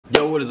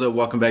Yo, what is up?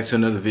 Welcome back to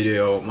another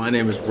video. My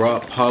name is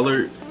Rob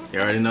Pollard. You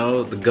already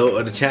know, the GOAT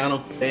of the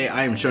channel. Today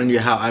I am showing you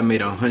how I made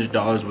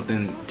 $100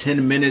 within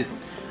 10 minutes.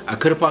 I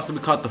could have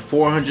possibly caught the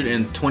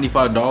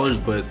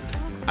 $425, but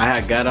I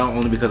had got out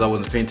only because I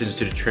wasn't paying attention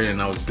to the trade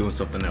and I was doing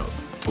something else.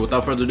 But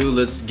without further ado,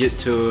 let's get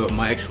to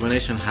my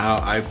explanation how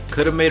I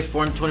could have made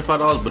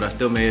 $425, but I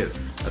still made,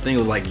 I think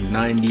it was like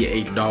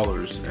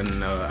 $98.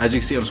 And as you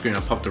can see on the screen, I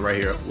popped it right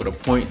here with a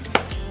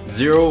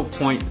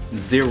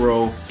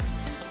 0.03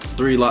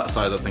 lot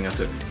size, I think I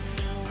took.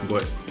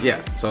 But yeah,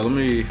 so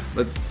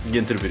let's get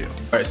into the video. All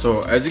right,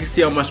 so as you can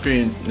see on my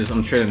screen,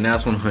 I'm trading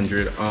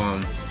NAS100.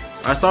 I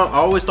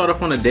always start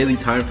off on a daily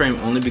time frame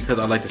only because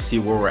I like to see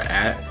where we're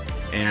at,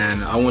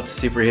 and I want to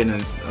see if we're hitting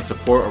a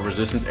support or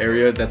resistance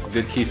area. That's a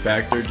good key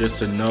factor just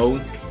to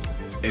know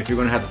if you're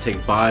gonna have to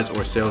take buys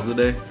or sales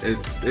today.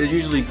 It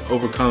usually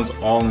overcomes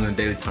all in the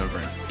daily time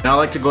frame. Now I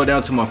like to go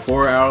down to my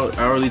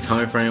 4-hourly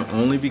time frame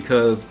only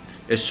because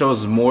it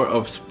shows more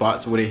of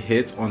spots where it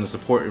hits on the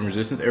support and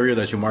resistance area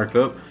that you marked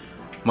up.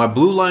 My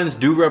blue lines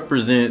do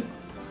represent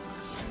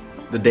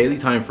the daily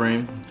time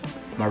frame.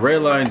 My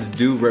red lines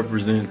do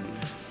represent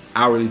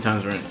hourly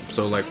time frame.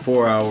 So like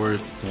 4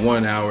 hours,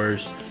 1 hour.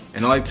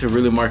 And I like to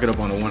really mark it up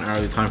on the 1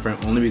 hourly time frame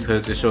only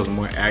because it shows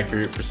more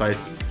accurate, precise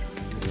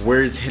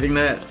where it's hitting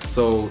that.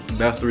 So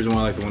that's the reason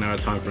why I like the 1 hour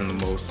time frame the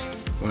most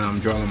when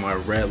I'm drawing my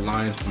red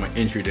lines for my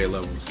entry day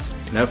levels.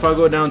 Now if I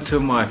go down to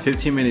my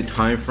 15-minute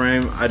time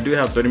frame, I do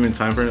have 30-minute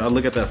time frame. I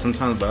look at that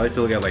sometimes, but I like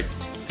to look at like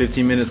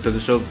 15 minutes because it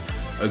shows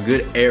a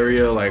good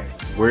area, like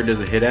where does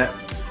it hit at.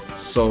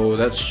 So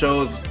that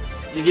shows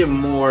you get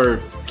more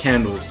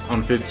candles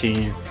on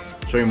 15,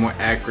 showing more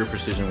accurate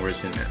precision where it's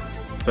hitting at.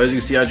 So as you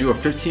can see, I drew a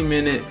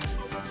 15-minute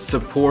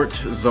support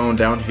zone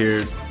down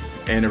here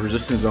and a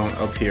resistance zone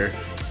up here.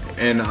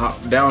 And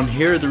down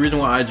here, the reason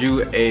why I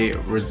drew a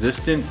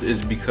resistance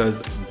is because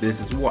this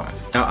is why.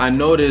 Now I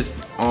noticed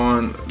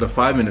on the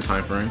 5-minute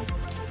time frame,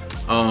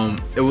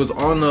 it was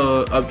on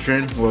the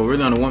uptrend. Well,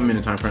 really on the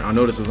 1-minute time frame, I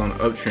noticed it was on the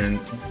uptrend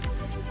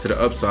to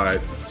the upside.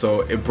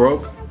 So it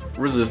broke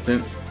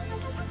resistance,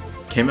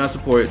 came out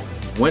support,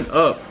 went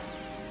up,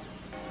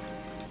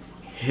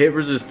 hit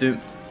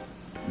resistance,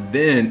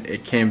 then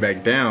it came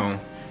back down.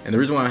 And the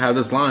reason why I have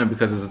this line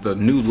because it's the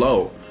new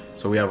low.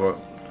 So we have a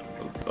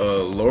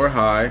lower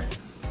high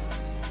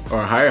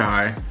or a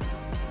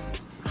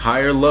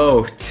higher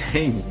low.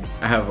 Dang,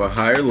 I have a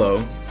higher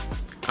low,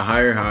 a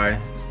higher high,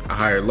 a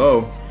higher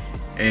low,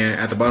 and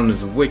at the bottom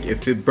is a wick.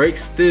 If it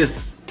breaks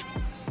this,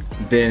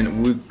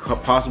 then we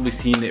could possibly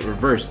seen it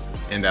reverse,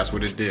 and that's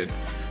what it did.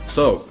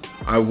 So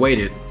I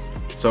waited.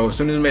 So as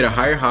soon as it made a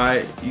higher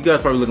high, you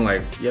guys probably looking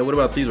like, yeah, what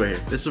about these right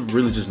here? This is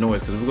really just noise,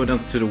 because if we go down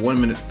to the 1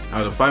 minute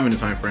or the 5-minute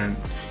time frame,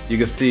 you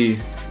can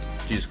see,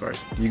 Jesus Christ,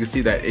 you can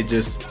see that it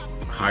just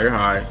higher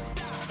high,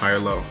 higher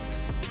low,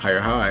 higher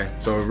high.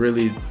 So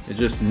really it's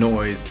just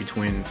noise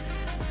between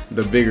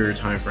the bigger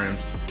time frames.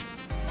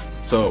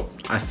 So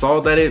I saw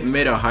that it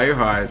made a higher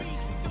high,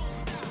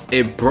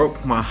 it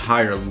broke my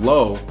higher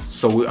low,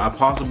 so I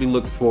possibly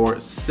looked for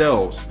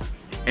sells,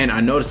 and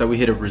I noticed that we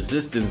hit a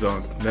resistance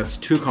zone. That's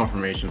 2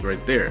 confirmations right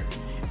there,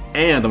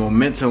 and the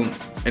momentum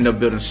ended up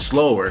building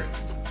slower.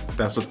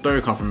 That's a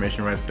 3rd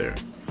confirmation right there.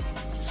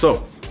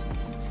 So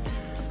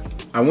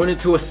I went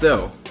into a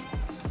sell.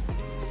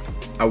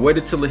 I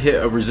waited till it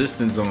hit a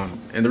resistance zone,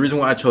 and the reason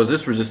why I chose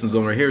this resistance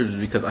zone right here is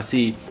because I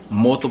see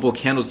multiple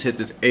candles hit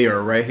this area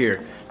right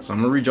here. So I'm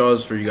gonna redraw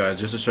this for you guys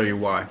just to show you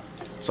why.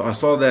 So I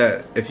saw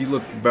that if you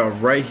look about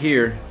right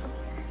here,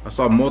 I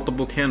saw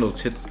multiple candles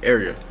hit this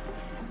area.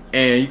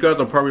 And you guys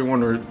are probably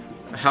wondering,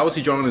 how is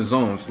he drawing the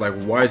zones? Like,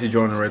 why is he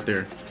drawing it right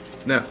there?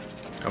 Now,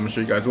 I'm gonna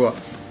show you guys why.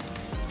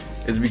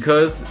 It's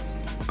because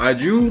I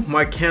drew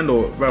my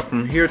candle about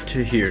from here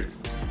to here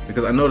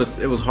because I noticed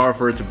it was hard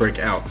for it to break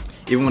out.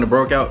 Even when it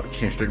broke out, it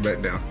came straight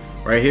back down.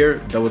 Right here,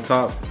 double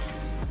top,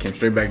 came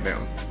straight back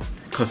down.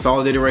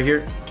 Consolidated right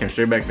here, came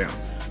straight back down.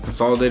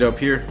 Consolidated up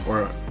here,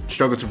 or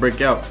struggled to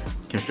break out,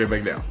 came straight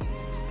back down.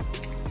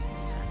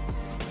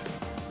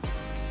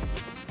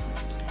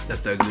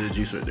 That's that good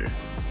juice right there.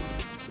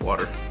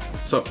 Water.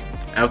 So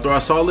after I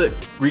saw it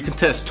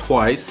recontest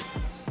twice,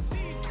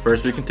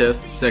 first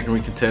recontest, second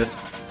recontest,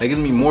 that gives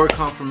me more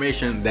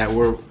confirmation that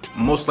we're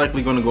most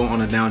likely going to go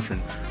on a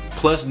downtrend.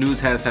 Plus news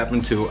has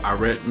happened too.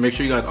 Make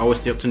sure you guys always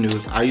stay up to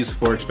news. I use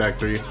FOREX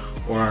Factory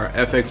or our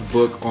FX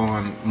book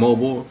on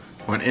mobile,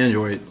 on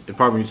Android. It's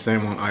probably the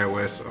same on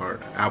iOS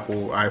or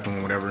Apple,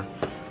 iPhone, whatever.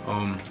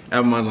 I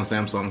have mine on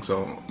Samsung,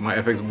 so my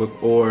FX book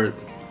or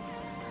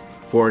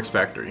FOREX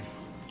Factory.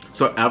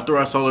 So after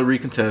I saw the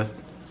recontest,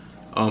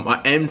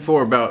 I aimed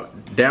for about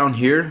down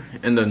here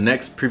in the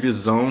next previous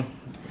zone.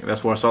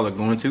 That's where I saw it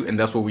going to, and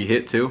that's what we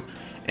hit too.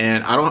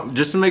 And I don't,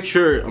 just to make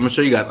sure, I'm gonna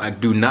show you guys, I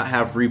do not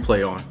have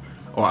replay on,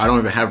 or I don't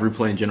even have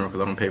replay in general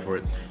because I don't pay for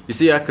it. You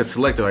see, I could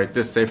select it like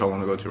this, say if I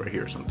want to go to right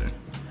here or something.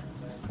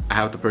 I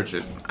have to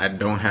purchase it. I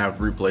don't have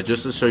replay,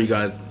 just to show you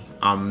guys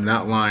I'm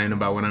not lying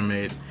about what I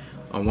made.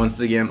 Once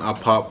again, I'll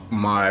pop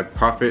my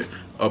profit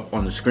up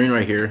on the screen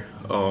right here.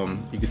 You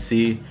can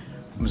see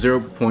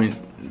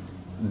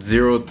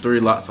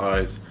 0.03 lot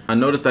size. I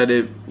noticed that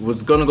it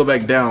was gonna go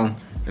back down,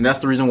 and that's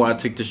the reason why I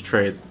took this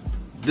trade.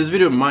 This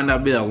video might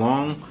not be that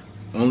long,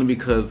 only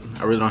because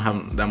I really don't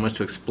have that much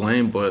to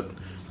explain, but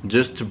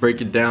just to break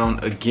it down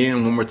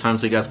again one more time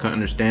so you guys can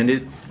understand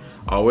it,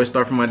 I always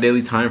start from my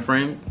daily time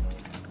frame.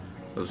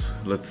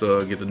 Let's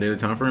get the daily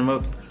time frame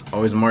up.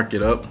 Always mark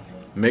it up.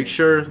 Make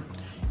sure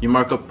you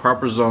mark up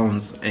proper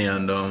zones,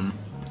 and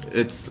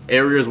it's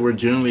areas where it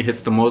generally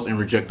hits the most and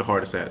reject the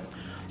hardest at.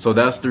 So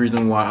that's the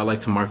reason why I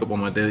like to mark up on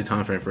my daily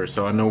time frame first,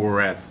 so I know where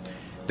we're at.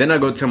 Then I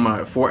go to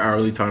my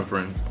 4-hourly time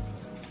frame,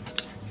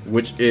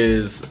 which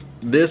is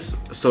this,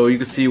 so you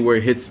can see where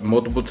it hits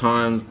multiple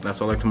times. That's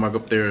why I like to mark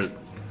up there.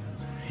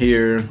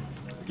 Here,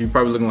 you're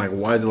probably looking like,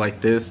 why is it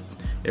like this?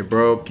 It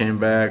broke, came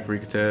back,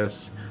 retest,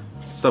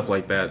 stuff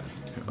like that.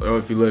 Or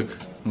if you look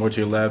more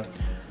to your left,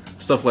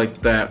 stuff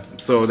like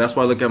that. So that's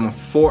why I look at my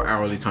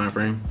 4-hourly time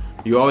frame.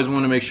 You always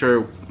want to make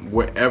sure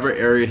wherever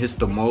area hits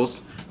the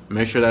most,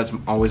 make sure that's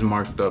always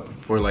marked up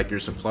for like your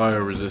supply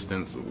or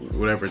resistance,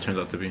 whatever it turns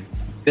out to be.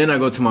 Then I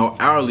go to my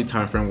hourly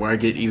time frame where I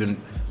get even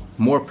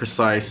more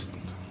precise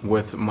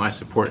with my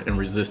support and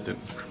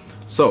resistance.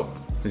 So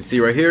you see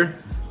right here,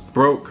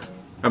 broke,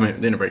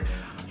 didn't break,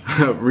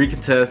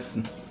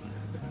 recontest,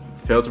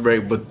 failed to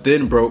break, but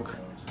then broke,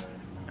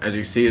 as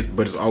you see it,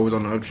 but it's always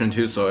on the uptrend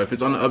too. So if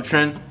it's on the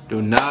uptrend,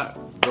 do not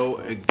go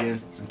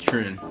against the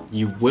trend.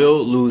 You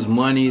will lose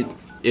money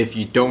if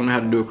you don't know how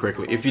to do it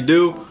correctly. If you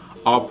do,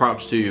 all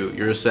props to you.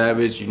 You're a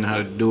savage, you know how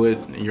to do it,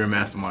 and you're a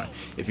mastermind.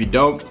 If you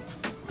don't,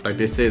 like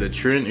they say, the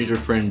trend is your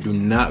friend. Do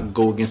not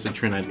go against the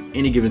trend at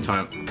any given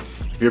time.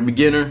 If you're a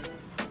beginner,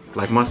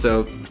 like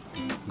myself,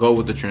 go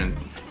with the trend.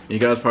 You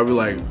guys probably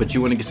like, but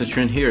you went against the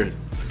trend here.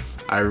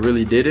 I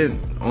really didn't,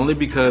 only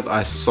because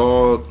I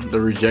saw the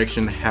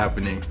rejection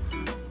happening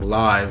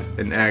live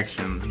in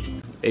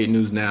action. 8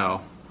 News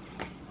Now,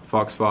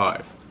 Fox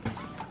 5. I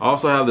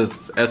also have this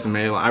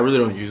SMA. I really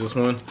don't use this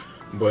one,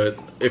 but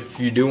if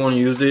you do want to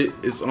use it,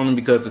 it's only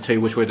because to tell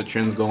you which way the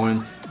trend's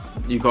going.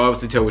 You can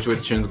obviously tell which way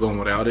the trend's going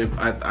without it.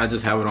 I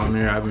just have it on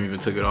there. I haven't even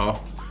took it off.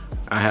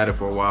 I had it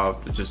for a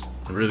while. It just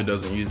really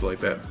doesn't use like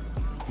that.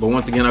 But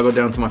once again, I go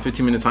down to my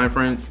 15-minute time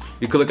frame.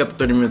 You could look at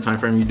the 30-minute time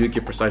frame. You do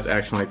get precise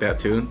action like that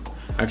too.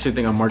 I actually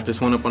think I marked this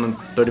one up on a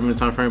 30-minute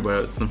time frame,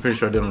 but I'm pretty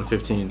sure I did on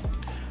 15,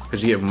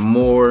 because you get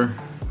more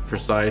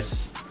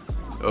precise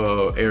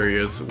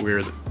areas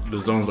where the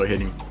zones are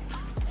hitting.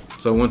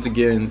 So once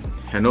again,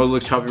 I know it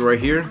looks choppy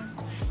right here.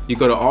 You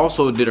could have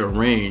also did a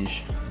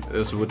range.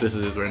 This is what this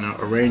is right now.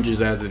 A range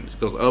is as it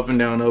goes up and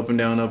down, up and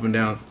down, up and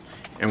down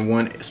in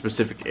one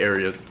specific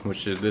area,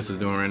 which is this is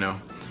doing right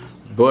now.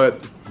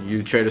 But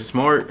you trade it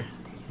smart,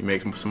 you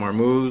make some smart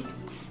moves,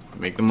 you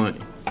make the money.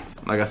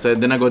 Like I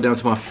said, then I go down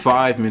to my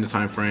 5-minute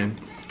time frame,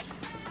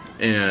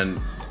 and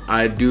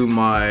I do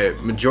my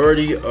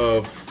majority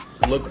of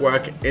look where I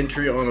can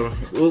entry on a.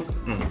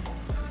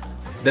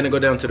 Then I go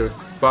down to the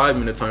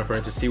 5-minute time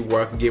frame to see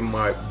where I can get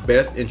my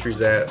best entries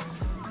at,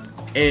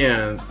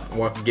 and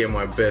where I can get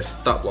my best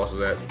stop losses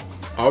at.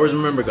 Always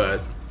remember,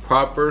 guys,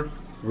 proper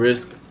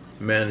risk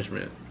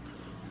management.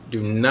 Do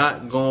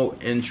not go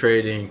in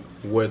trading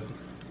with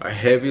a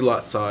heavy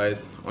lot size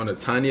on a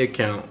tiny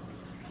account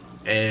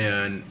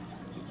and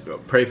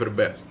pray for the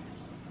best.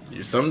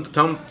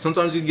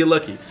 Sometimes you get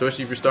lucky,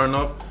 especially if you're starting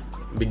off.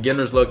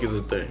 Beginner's luck is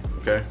a thing,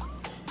 okay?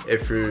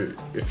 If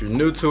you're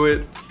new to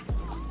it,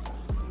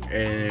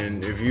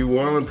 and if you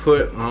want to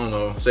put, I don't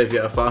know, say if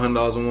you have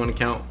 $500 on one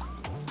account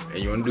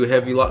and you want to do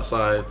heavy lot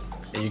size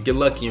and you get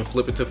lucky and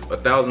flip it to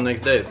 1,000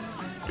 next day,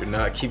 do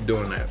not keep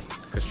doing that,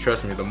 because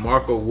trust me, the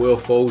market will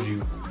fold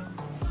you.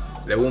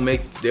 They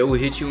will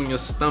hit you in your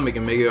stomach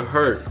and make it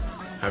hurt,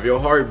 have your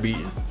heart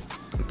beating.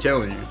 I'm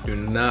telling you, do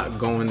not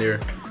go in there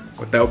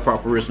without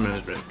proper risk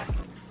management.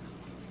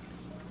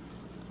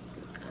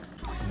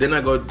 Then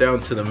I go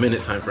down to the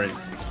minute time frame.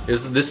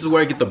 This is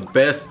where I get the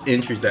best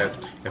entries at.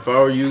 If I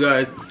were you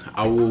guys,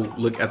 I will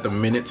look at the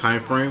minute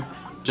time frame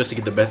just to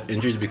get the best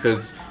entries,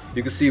 because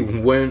you can see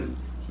when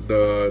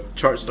the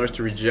chart starts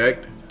to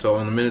reject. So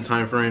on the minute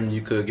time frame,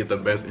 you could get the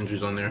best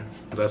entries on there.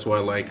 That's why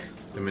I like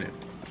the minute.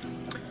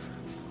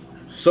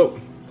 So,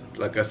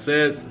 like I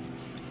said,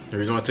 the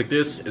reason why I took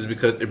this is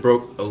because it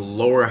broke a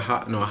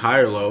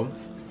higher low,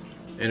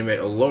 and it made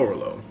a lower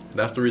low.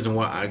 That's the reason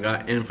why I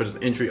got in for this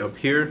entry up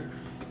here.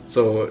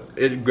 So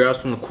it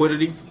grabbed some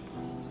liquidity,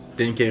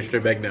 then came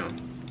straight back down.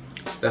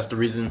 That's the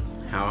reason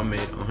how I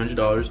made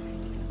 $100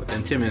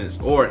 within 10 minutes,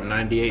 or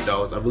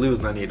 $98. I believe it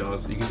was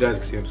 $98. You guys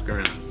can see I'm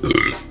screwing.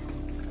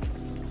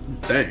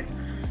 Dang.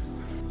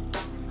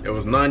 It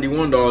was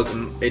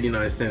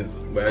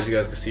 $91.89, but as you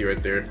guys can see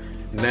right there,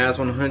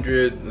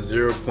 NAS100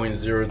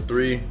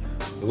 0.03,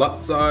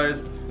 lot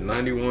size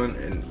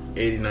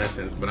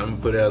 $91.89. But I'm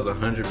gonna put it as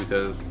 100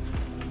 because,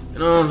 you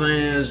know what I'm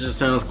saying, it just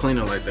sounds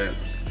cleaner like that.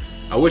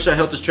 I wish I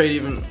helped this trade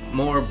even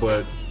more,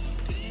 but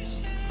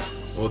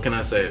what can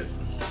I say?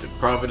 The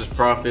profit is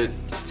profit.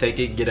 Take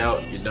it, get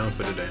out, you're done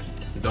for the day.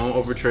 Don't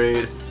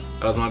overtrade.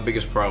 That was my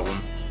biggest problem.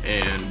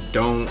 And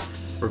don't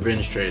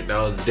revenge trade. That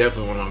was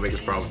definitely one of my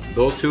biggest problems.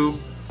 Those two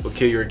will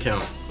kill your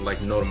account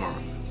like no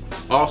tomorrow.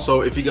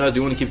 Also, if you guys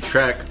do want to keep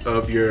track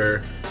of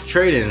your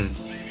trading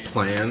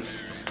plans,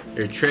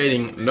 your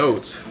trading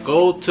notes,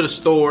 go to the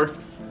store,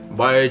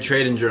 buy a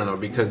trading journal,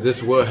 because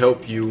this will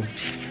help you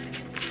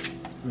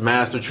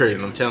master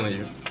trading. I'm telling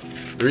you.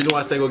 The reason why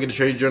I say go get a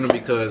trading journal,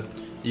 because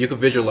you can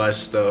visualize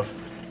stuff,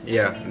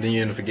 yeah, and then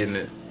you end up forgetting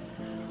it.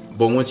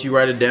 But once you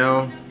write it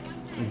down,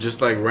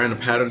 just like writing a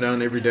pattern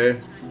down every day,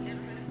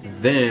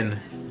 then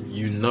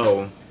you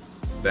know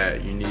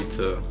that you need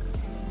to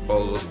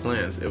follow those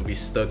plans. It'll be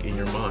stuck in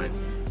your mind.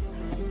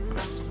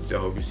 I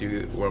hope you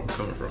see where I'm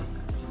coming from.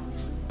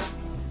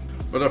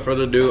 Without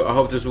further ado, I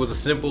hope this was a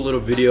simple little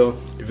video.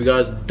 If you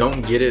guys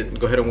don't get it,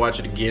 go ahead and watch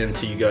it again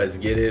until you guys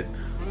get it.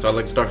 So I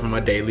like to start from my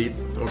daily,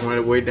 working my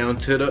way down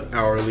to the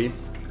hourly,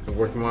 and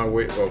working my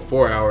way, well,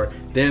 4 hour,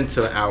 then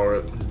to the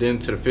hour, then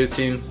to the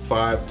 15,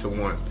 5 to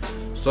 1.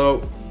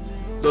 So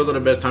those are the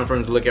best time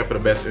frames to look at for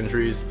the best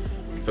entries,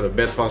 for the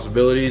best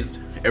possibilities.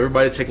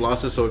 Everybody take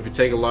losses, so if you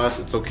take a loss,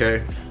 it's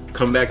okay.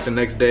 Come back the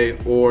next day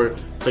or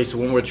place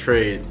one more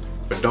trade,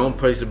 but don't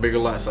place a bigger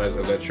lot size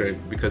of that trade,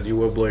 because you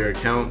will blow your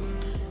account,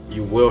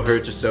 you will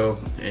hurt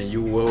yourself, and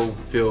you will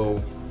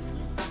feel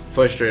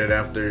frustrated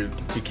after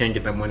you can't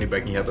get that money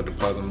back and you have to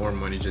deposit more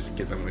money just to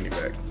get that money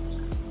back.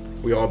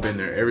 We all been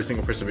there. Every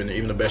single person been there.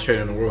 Even the best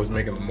trader in the world who's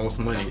making the most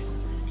money,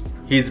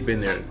 he's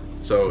been there.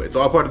 So it's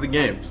all part of the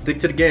game. Stick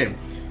to the game.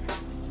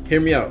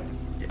 Hear me out.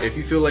 If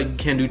you feel like you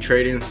can't do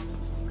trading,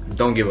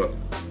 don't give up.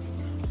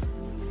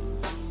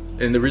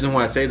 And the reason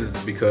why I say this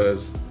is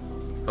because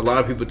a lot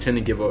of people tend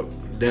to give up,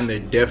 then they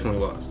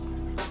definitely lost.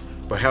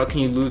 But how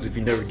can you lose if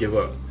you never give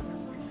up?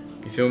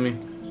 You feel me?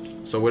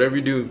 So whatever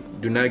you do,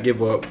 do not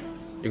give up.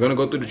 You're gonna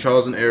go through the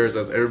trials and errors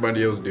as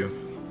everybody else do.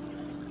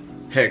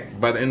 Heck,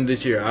 by the end of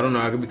this year, I don't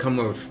know, I could become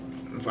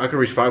if I could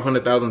reach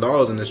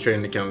 $500,000 in this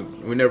trading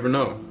account. We never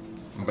know.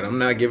 But I'm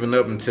not giving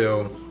up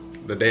until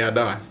the day I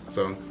die.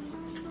 So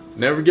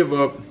never give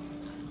up.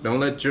 Don't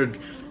let your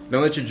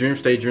dreams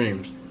stay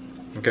dreams.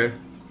 Okay?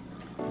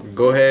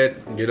 Go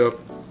ahead, get up,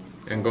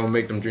 and go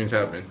make them dreams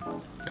happen.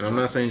 And I'm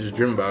not saying just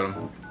dream about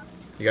them.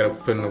 You gotta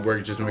put in the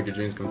work just to make your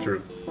dreams come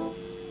true.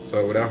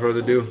 So without further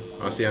ado,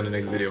 I'll see you on the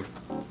next video.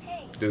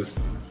 Deuce.